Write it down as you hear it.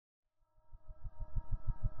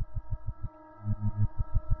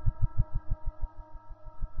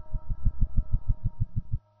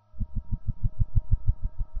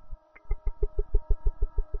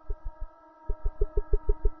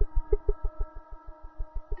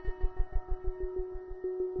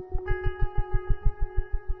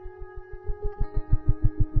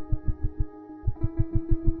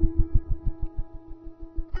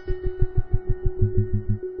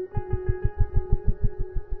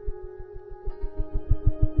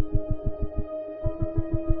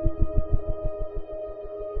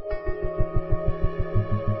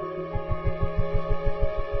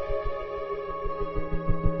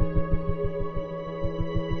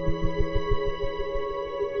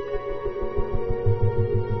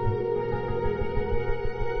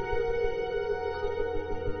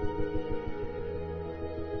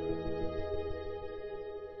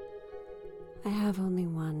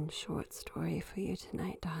short story for you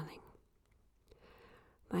tonight, darling.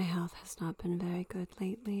 My health has not been very good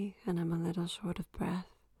lately, and I'm a little short of breath.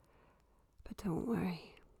 But don't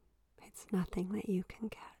worry, it's nothing that you can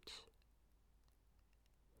catch.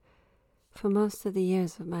 For most of the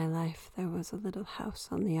years of my life, there was a little house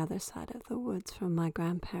on the other side of the woods from my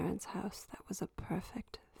grandparents' house that was a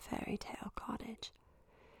perfect fairy tale cottage.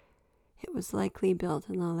 It was likely built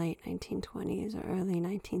in the late 1920s or early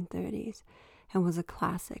 1930s and was a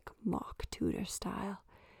classic mock Tudor style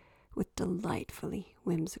with delightfully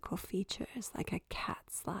whimsical features like a cat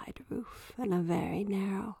slide roof and a very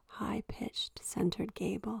narrow, high-pitched centered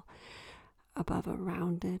gable above a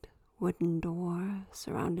rounded wooden door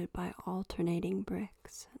surrounded by alternating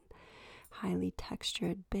bricks and highly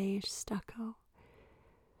textured beige stucco.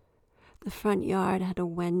 The front yard had a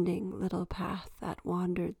wending little path that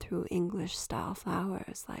wandered through English-style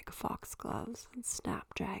flowers like foxgloves and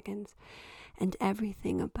snapdragons, and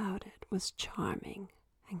everything about it was charming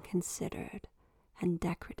and considered and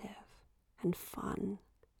decorative and fun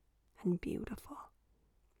and beautiful.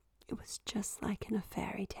 It was just like in a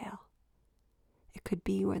fairy tale. It could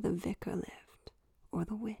be where the vicar lived, or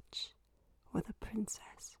the witch, or the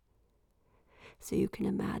princess. So you can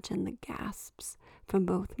imagine the gasps from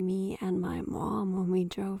both me and my mom when we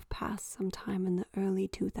drove past sometime in the early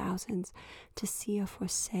 2000s to see a for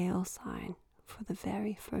sale sign for the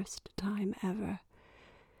very first time ever.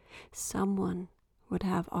 Someone would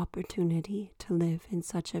have opportunity to live in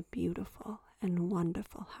such a beautiful and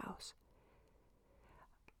wonderful house.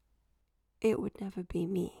 It would never be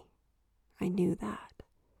me. I knew that.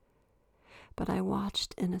 But I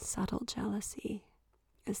watched in a subtle jealousy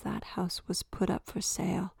as that house was put up for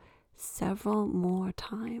sale several more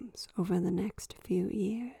times over the next few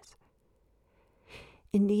years.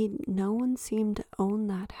 Indeed, no one seemed to own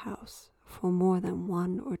that house for more than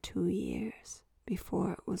 1 or 2 years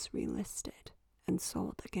before it was relisted and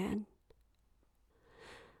sold again.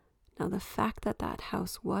 Now, the fact that that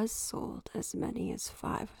house was sold as many as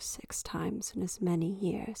 5 or 6 times in as many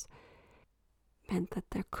years meant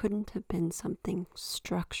that there couldn't have been something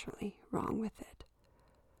structurally wrong with it,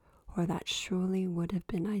 or that surely would have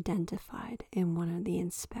been identified in one of the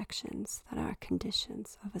inspections that are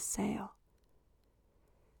conditions of a sale.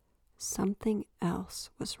 Something else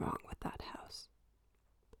was wrong with that house.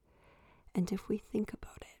 And if we think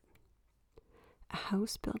about it, a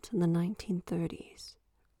house built in the 1930s,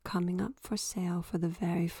 coming up for sale for the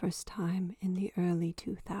very first time in the early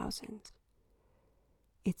 2000s,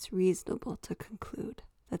 it's reasonable to conclude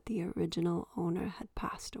that the original owner had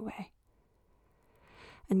passed away.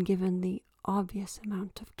 And given the obvious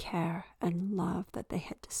amount of care and love that they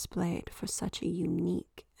had displayed for such a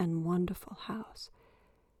unique and wonderful house,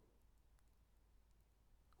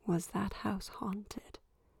 was that house haunted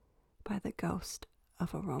by the ghost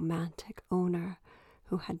of a romantic owner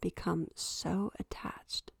who had become so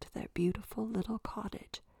attached to their beautiful little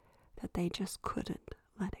cottage that they just couldn't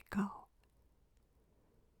let it go?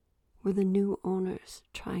 Were the new owners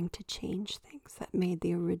trying to change things that made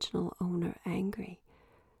the original owner angry?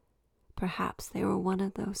 Perhaps they were one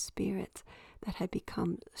of those spirits that had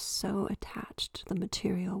become so attached to the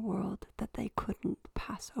material world that they couldn't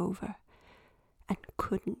pass over and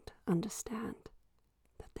couldn't understand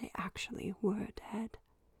that they actually were dead.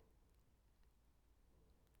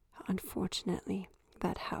 Unfortunately,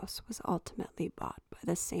 that house was ultimately bought by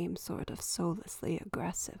the same sort of soullessly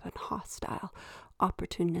aggressive and hostile,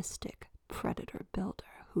 opportunistic predator builder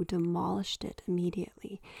who demolished it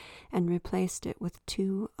immediately and replaced it with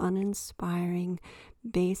 2 uninspiring,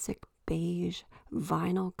 basic beige,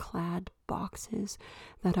 vinyl-clad boxes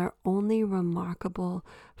that are only remarkable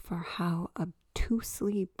for how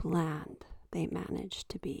obtusely bland they managed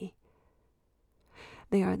to be.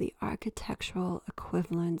 They are the architectural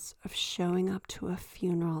equivalents of showing up to a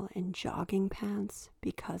funeral in jogging pants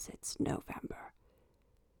because it's November.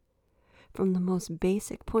 From the most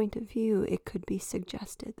basic point of view, it could be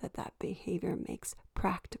suggested that that behavior makes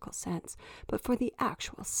practical sense, but for the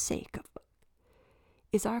actual sake of it,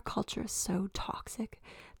 is our culture so toxic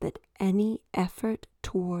that any effort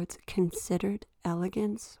towards considered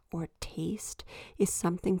elegance or taste is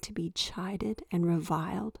something to be chided and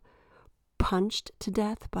reviled, punched to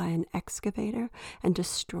death by an excavator, and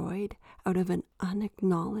destroyed out of an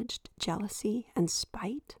unacknowledged jealousy and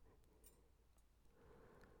spite?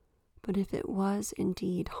 But if it was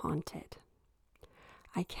indeed haunted,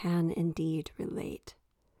 I can indeed relate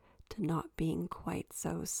to not being quite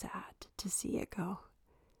so sad to see it go.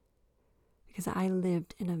 Because I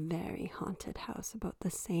lived in a very haunted house about the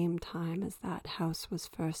same time as that house was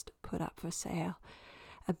first put up for sale,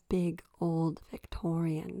 a big old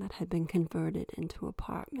Victorian that had been converted into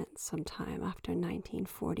apartments sometime after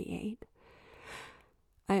 1948.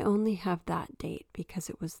 I only have that date because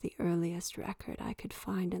it was the earliest record I could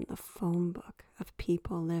find in the phone book of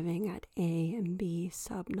people living at A and B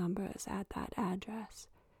sub-numbers at that address.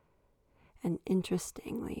 And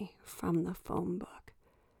interestingly, from the phone book,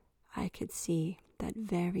 I could see that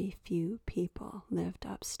very few people lived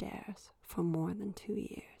upstairs for more than 2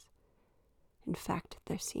 years. In fact,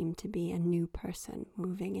 there seemed to be a new person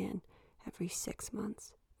moving in every 6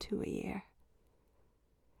 months to a year.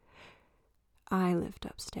 I lived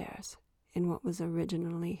upstairs in what was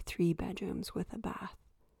originally 3 bedrooms with a bath,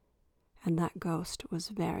 and that ghost was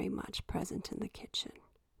very much present in the kitchen,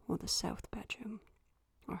 or the south bedroom,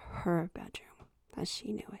 or her bedroom, as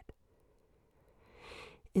she knew it.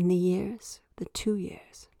 In the 2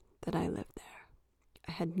 years that I lived there,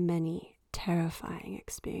 I had many terrifying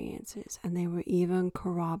experiences, and they were even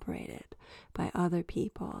corroborated by other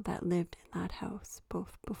people that lived in that house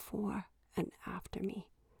both before and after me.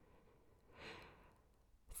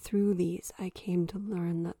 Through these, I came to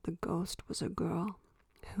learn that the ghost was a girl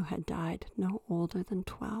who had died no older than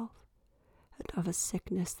 12, of a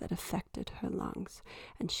sickness that affected her lungs,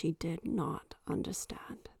 and she did not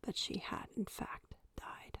understand that she had in fact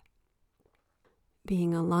died.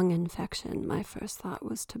 Being a lung infection, my first thought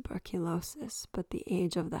was tuberculosis, but the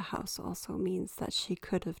age of the house also means that she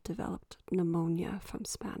could have developed pneumonia from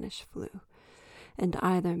Spanish flu, and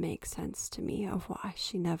either makes sense to me of why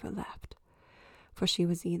she never left. For she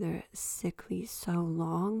was either sickly so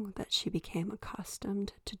long that she became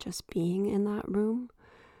accustomed to just being in that room,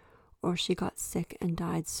 or she got sick and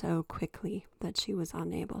died so quickly that she was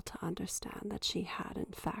unable to understand that she had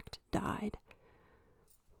in fact died.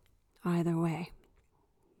 Either way,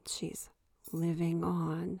 she's living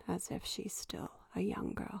on as if she's still a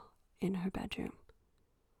young girl in her bedroom.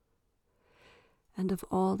 And of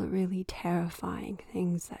all the really terrifying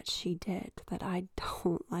things that she did that I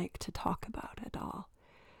don't like to talk about at all,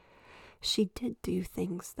 she did do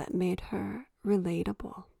things that made her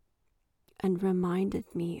relatable and reminded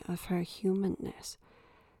me of her humanness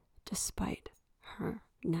despite her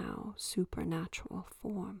now supernatural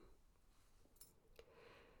form.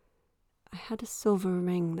 I had a silver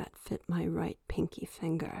ring that fit my right pinky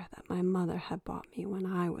finger that my mother had bought me when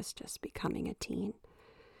I was just becoming a teen.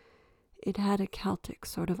 It had a Celtic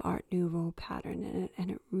sort of Art Nouveau pattern in it,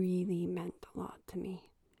 and it really meant a lot to me.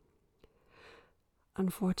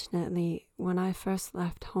 Unfortunately, when I first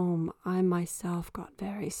left home, I myself got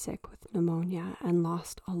very sick with pneumonia and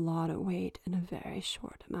lost a lot of weight in a very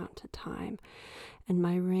short amount of time, and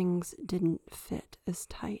my rings didn't fit as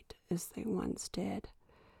tight as they once did.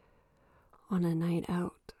 On a night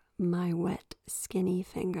out, my wet, skinny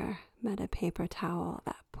finger met a paper towel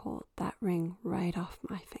that pulled that ring right off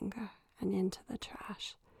my finger and into the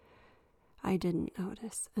trash. I didn't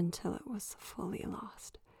notice until it was fully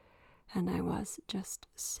lost, and I was just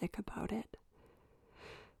sick about it.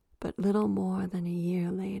 But little more than a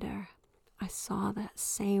year later, I saw that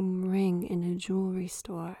same ring in a jewelry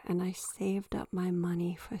store, and I saved up my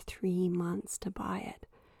money for 3 months to buy it,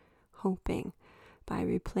 hoping by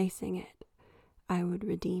replacing it, I would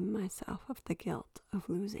redeem myself of the guilt of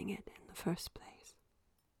losing it in the first place.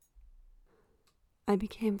 I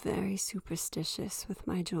became very superstitious with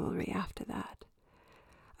my jewelry after that.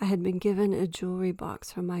 I had been given a jewelry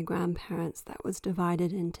box from my grandparents that was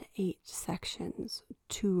divided into 8 sections,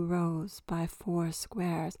 2 rows by 4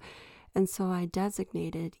 squares, and so I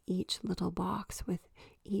designated each little box with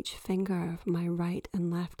each finger of my right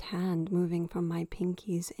and left hand moving from my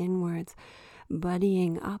pinkies inwards,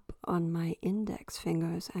 buddying up on my index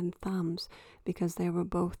fingers and thumbs because they were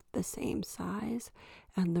both the same size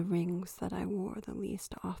and the rings that I wore the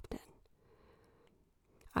least often.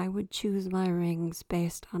 I would choose my rings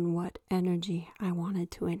based on what energy I wanted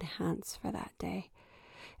to enhance for that day.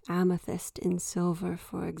 Amethyst in silver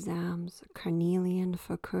for exams, carnelian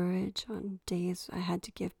for courage on days I had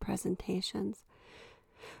to give presentations.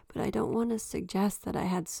 But I don't want to suggest that I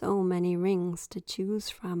had so many rings to choose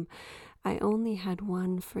from. I only had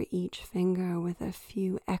one for each finger with a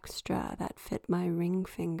few extra that fit my ring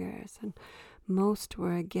fingers, and most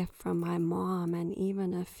were a gift from my mom and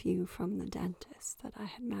even a few from the dentist that I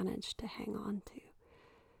had managed to hang on to.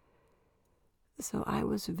 So I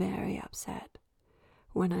was very upset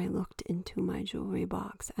when I looked into my jewelry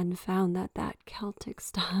box and found that that Celtic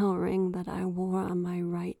style ring that I wore on my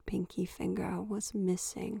right pinky finger was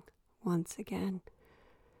missing once again.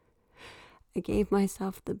 I gave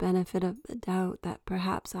myself the benefit of the doubt that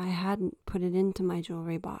perhaps I hadn't put it into my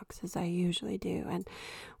jewelry box as I usually do, and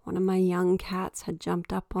one of my young cats had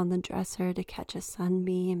jumped up on the dresser to catch a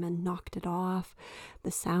sunbeam and knocked it off.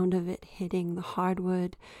 The sound of it hitting the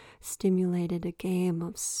hardwood stimulated a game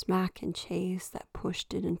of smack and chase that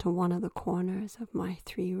pushed it into one of the corners of my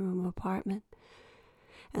 3-room apartment.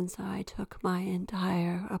 And so I took my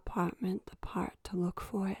entire apartment apart to look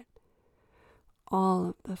for it. All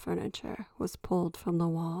of the furniture was pulled from the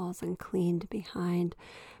walls and cleaned behind.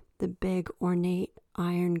 The big ornate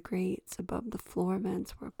iron grates above the floor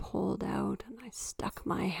vents were pulled out, and I stuck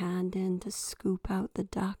my hand in to scoop out the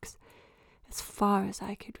ducks as far as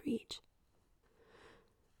I could reach.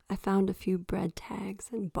 I found a few bread tags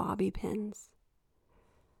and bobby pins,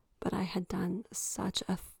 but I had done such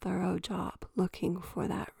a thorough job looking for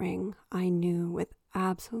that ring. I knew with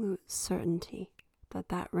absolute certainty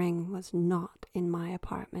that ring was not in my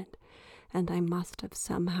apartment, and I must have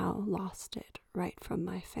somehow lost it right from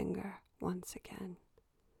my finger once again.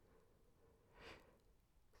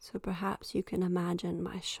 So perhaps you can imagine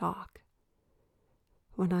my shock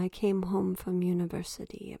when I came home from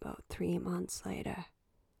university about 3 months later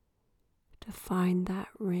to find that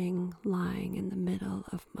ring lying in the middle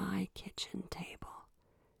of my kitchen table,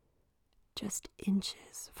 just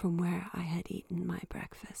inches from where I had eaten my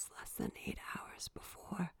breakfast less than 8 hours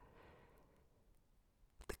before.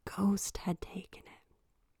 The ghost had taken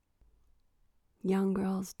it. Young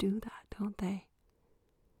girls do that, don't they?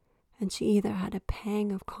 And she either had a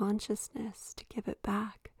pang of consciousness to give it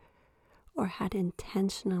back, or had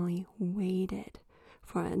intentionally waited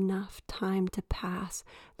for enough time to pass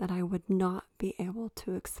that I would not be able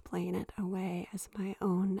to explain it away as my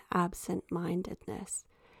own absent-mindedness.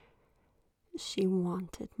 She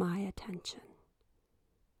wanted my attention,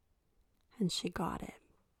 and she got it.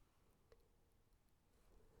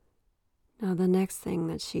 Now, the next thing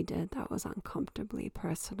that she did that was uncomfortably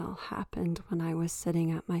personal happened when I was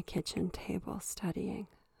sitting at my kitchen table studying,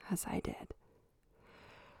 as I did.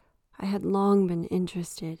 I had long been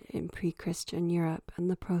interested in pre-Christian Europe and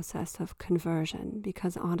the process of conversion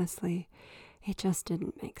because, honestly, it just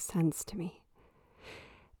didn't make sense to me.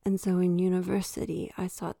 And so in university, I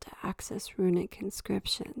sought to access runic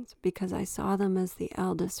inscriptions because I saw them as the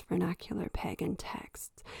eldest vernacular pagan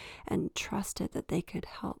texts and trusted that they could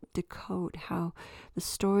help decode how the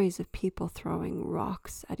stories of people throwing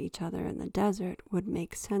rocks at each other in the desert would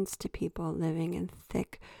make sense to people living in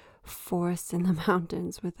thick forests in the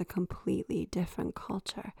mountains with a completely different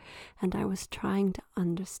culture. And I was trying to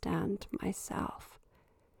understand myself.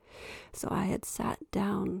 So I had sat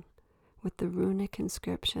down with the runic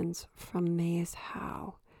inscriptions from Maes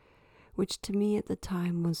Howe, which to me at the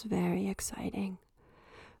time was very exciting.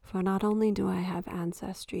 For not only do I have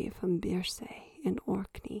ancestry from Bearsay in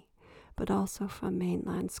Orkney, but also from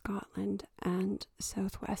mainland Scotland and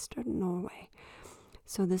southwestern Norway.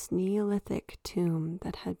 So this Neolithic tomb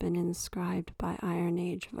that had been inscribed by Iron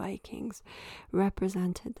Age Vikings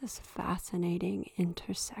represented this fascinating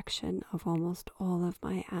intersection of almost all of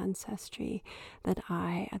my ancestry that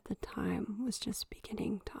I, at the time, was just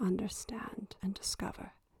beginning to understand and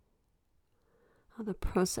discover. The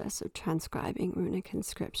process of transcribing runic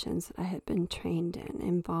inscriptions that I had been trained in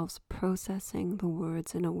involves processing the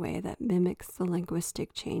words in a way that mimics the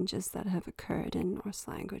linguistic changes that have occurred in Norse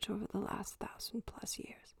language over the last 1,000+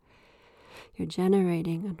 years. You're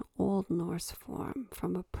generating an Old Norse form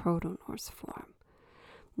from a Proto-Norse form,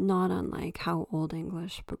 not unlike how Old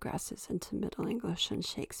English progresses into Middle English and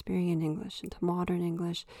Shakespearean English into Modern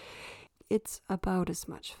English. It's about as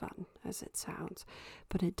much fun as it sounds,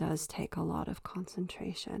 but it does take a lot of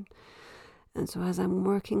concentration. And so as I'm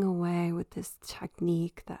working away with this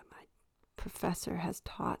technique that my professor has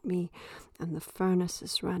taught me, and the furnace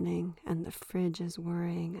is running, and the fridge is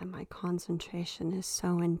whirring, and my concentration is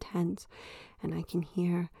so intense, and I can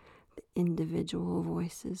hear the individual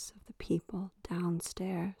voices of the people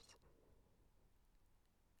downstairs,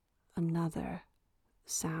 another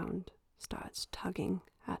sound starts tugging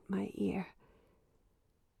at my ear.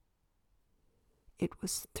 It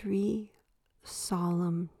was 3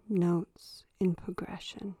 solemn notes in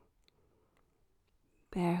progression,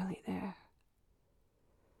 barely there,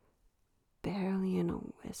 barely in a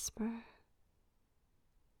whisper,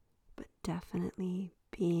 but definitely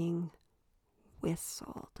being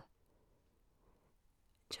whistled.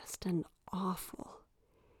 Just an awful,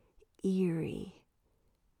 eerie,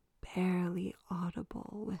 barely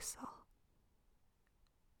audible whistle.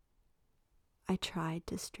 I tried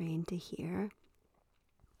to strain to hear,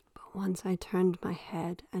 but once I turned my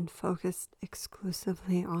head and focused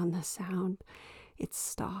exclusively on the sound, it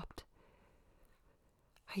stopped.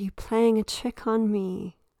 Are you playing a trick on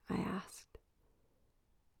me? I asked.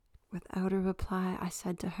 Without a reply, I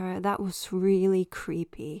said to her, that was really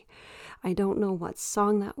creepy. I don't know what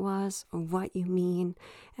song that was or what you mean,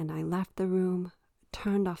 and I left the room,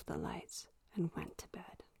 turned off the lights, and went to bed.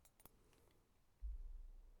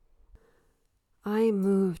 I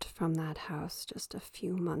moved from that house just a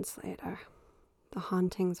few months later. The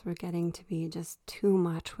hauntings were getting to be just too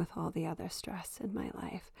much with all the other stress in my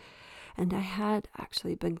life, and I had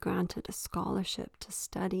actually been granted a scholarship to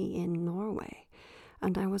study in Norway,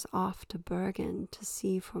 and I was off to Bergen to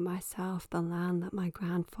see for myself the land that my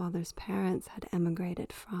grandfather's parents had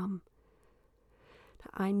emigrated from.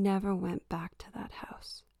 I never went back to that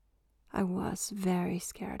house. I was very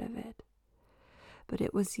scared of it. But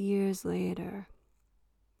it was years later,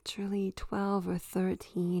 surely 12 or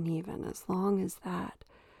 13 even, as long as that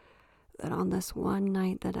on this one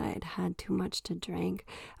night that I had had too much to drink,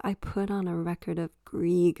 I put on a record of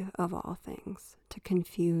Grieg, of all things, to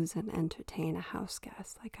confuse and entertain a house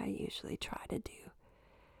guest like I usually try to do.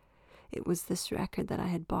 It was this record that I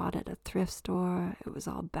had bought at a thrift store. It was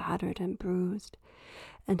all battered and bruised,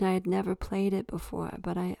 and I had never played it before,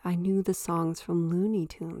 but I knew the songs from Looney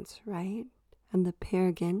Tunes, right? And the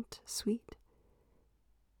Peer Gynt suite.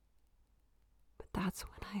 But that's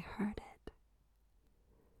when I heard it.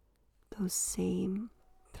 Those same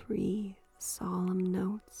 3 solemn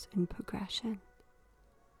notes in progression.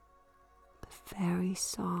 The very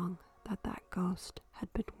song that ghost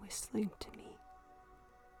had been whistling to me.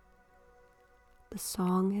 The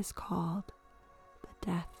song is called The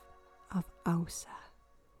Death of Ause.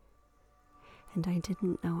 And I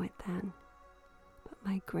didn't know it then, but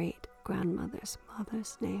my great-grandmother's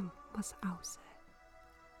mother's name was Ause.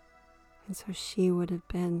 And so she would have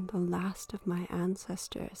been the last of my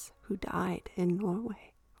ancestors who died in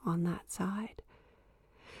Norway on that side.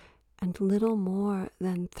 And little more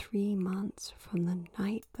than 3 months from the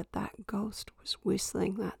night that ghost was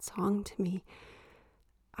whistling that song to me,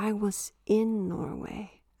 I was in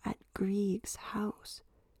Norway at Grieg's house,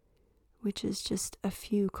 which is just a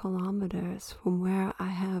few kilometers from where I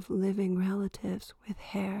have living relatives with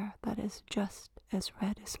hair that is just as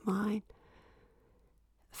red as mine.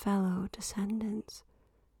 Fellow descendants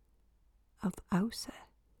of Ause.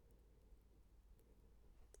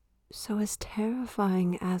 So as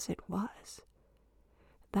terrifying as it was,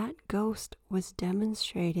 that ghost was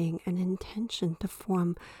demonstrating an intention to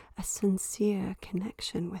form a sincere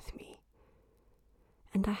connection with me.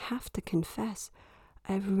 And I have to confess,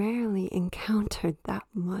 I've rarely encountered that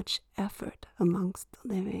much effort amongst the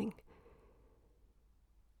living.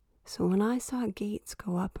 So when I saw gates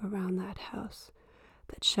go up around that house,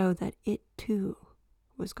 that showed that it too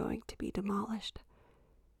was going to be demolished,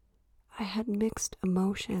 I had mixed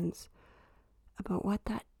emotions about what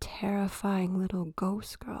that terrifying little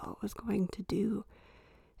ghost girl was going to do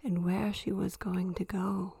and where she was going to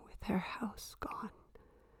go with her house gone.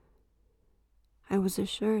 I was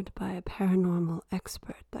assured by a paranormal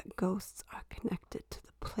expert that ghosts are connected to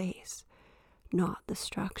the place, not the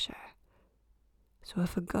structure. So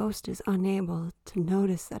if a ghost is unable to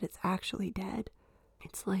notice that it's actually dead,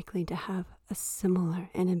 it's likely to have a similar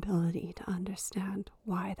inability to understand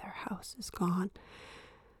why their house is gone.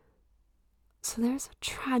 So there's a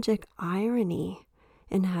tragic irony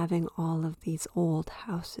in having all of these old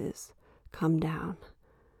houses come down,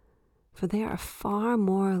 for they are far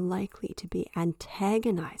more likely to be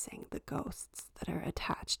antagonizing the ghosts that are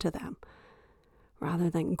attached to them,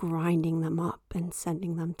 rather than grinding them up and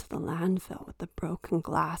sending them to the landfill with the broken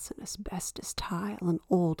glass and asbestos tile and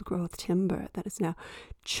old-growth timber that is now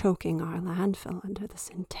choking our landfill under this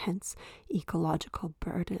intense ecological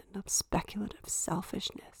burden of speculative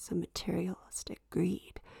selfishness and materialistic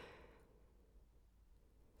greed.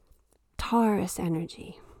 Taurus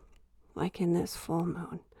energy, like in this full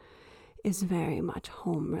moon, is very much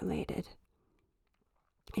home-related.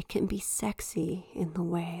 It can be sexy in the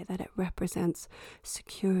way that it represents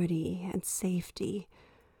security and safety,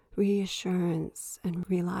 reassurance and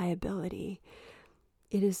reliability.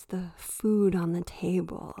 It is the food on the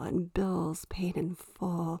table and bills paid in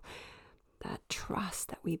full, that trust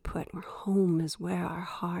that we put where home is where our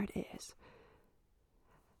heart is.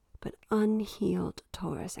 But unhealed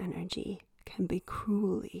Taurus energy can be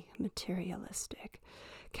cruelly materialistic,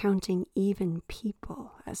 counting even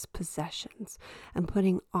people as possessions and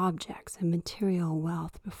putting objects and material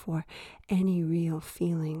wealth before any real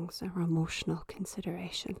feelings or emotional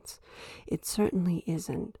considerations. It certainly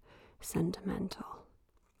isn't sentimental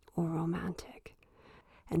or romantic.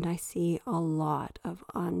 And I see a lot of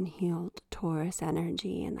unhealed Taurus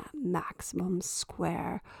energy in that maximum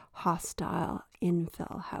square, hostile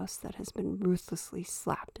infill house that has been ruthlessly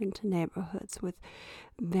slapped into neighborhoods with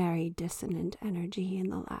very dissonant energy in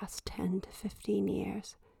the last 10 to 15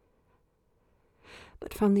 years.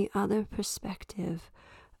 But from the other perspective,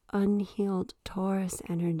 unhealed Taurus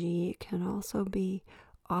energy can also be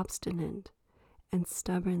obstinate and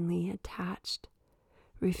stubbornly attached,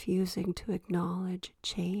 refusing to acknowledge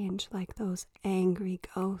change like those angry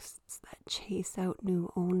ghosts that chase out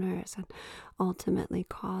new owners and ultimately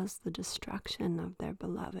cause the destruction of their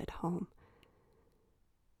beloved home.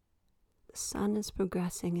 The sun is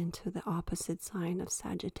progressing into the opposite sign of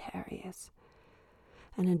Sagittarius,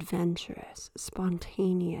 an adventurous,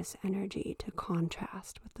 spontaneous energy to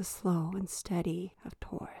contrast with the slow and steady of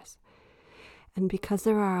Taurus. And because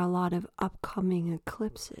there are a lot of upcoming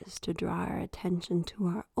eclipses to draw our attention to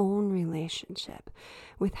our own relationship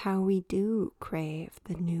with how we do crave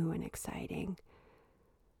the new and exciting,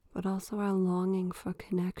 but also our longing for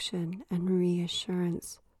connection and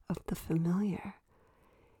reassurance of the familiar,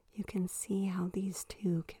 you can see how these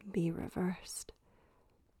two can be reversed.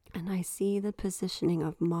 And I see the positioning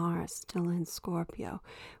of Mars still in Scorpio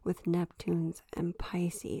with Neptune's and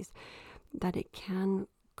Pisces, that it can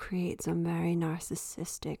create some very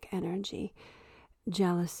narcissistic energy,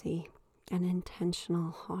 jealousy, and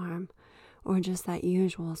intentional harm, or just that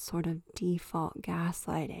usual sort of default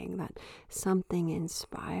gaslighting that something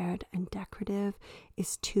inspired and decorative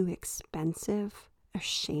is too expensive, or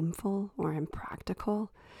shameful, or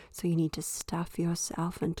impractical, so you need to stuff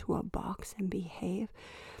yourself into a box and behave.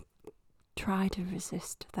 Try to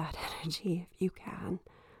resist that energy if you can,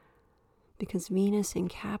 because Venus in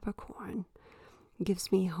Capricorn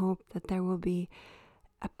gives me hope that there will be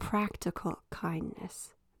a practical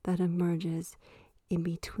kindness that emerges in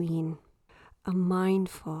between, a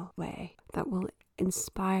mindful way that will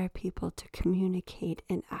inspire people to communicate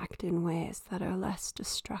and act in ways that are less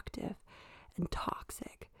destructive and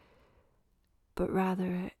toxic, but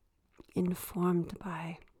rather informed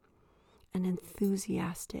by an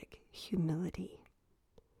enthusiastic humility.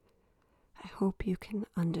 I hope you can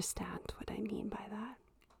understand what I mean by that.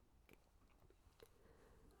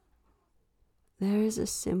 There is a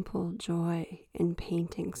simple joy in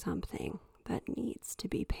painting something that needs to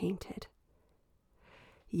be painted.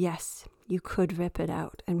 Yes, you could rip it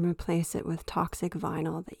out and replace it with toxic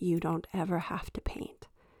vinyl that you don't ever have to paint.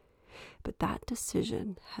 But that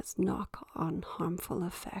decision has knock-on harmful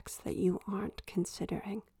effects that you aren't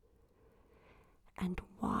considering. And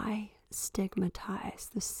why stigmatize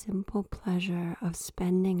the simple pleasure of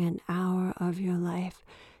spending an hour of your life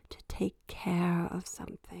to take care of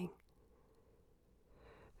something?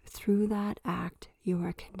 Through that act, you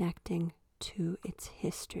are connecting to its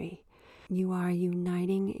history. You are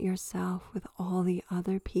uniting yourself with all the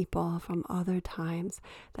other people from other times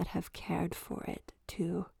that have cared for it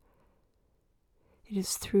too. It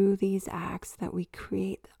is through these acts that we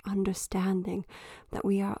create the understanding that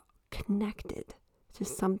we are connected to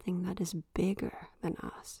something that is bigger than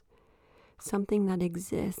us, something that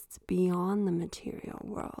exists beyond the material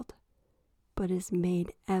world, but is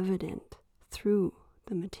made evident through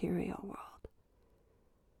the material world.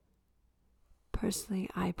 Personally,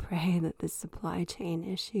 I pray that the supply chain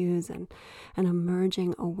issues and an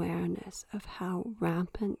emerging awareness of how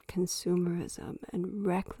rampant consumerism and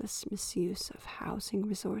reckless misuse of housing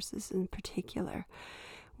resources in particular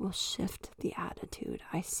will shift the attitude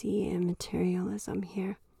I see in materialism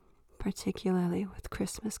here, particularly with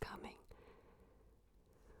Christmas coming.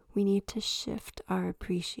 We need to shift our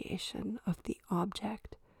appreciation of the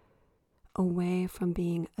object away from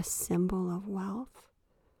being a symbol of wealth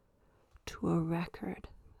to a record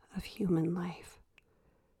of human life.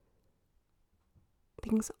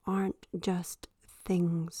 Things aren't just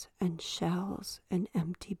things and shells and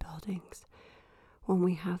empty buildings when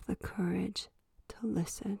we have the courage to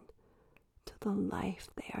listen to the life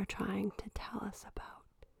they are trying to tell us about,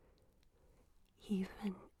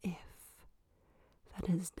 even if that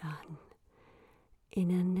is done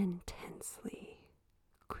in an intensely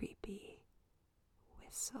creepy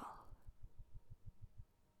whistle.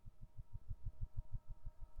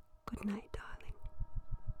 Good night, darling.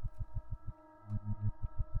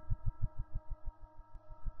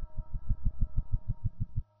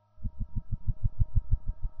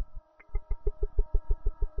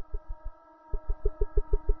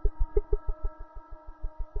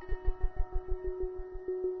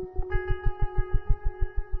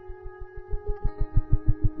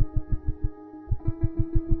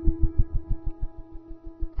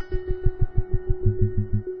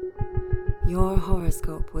 Your horoscope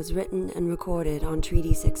Periscope was written and recorded on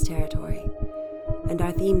Treaty 6 territory, and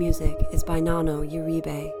our theme music is by Nano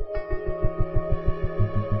Uribe.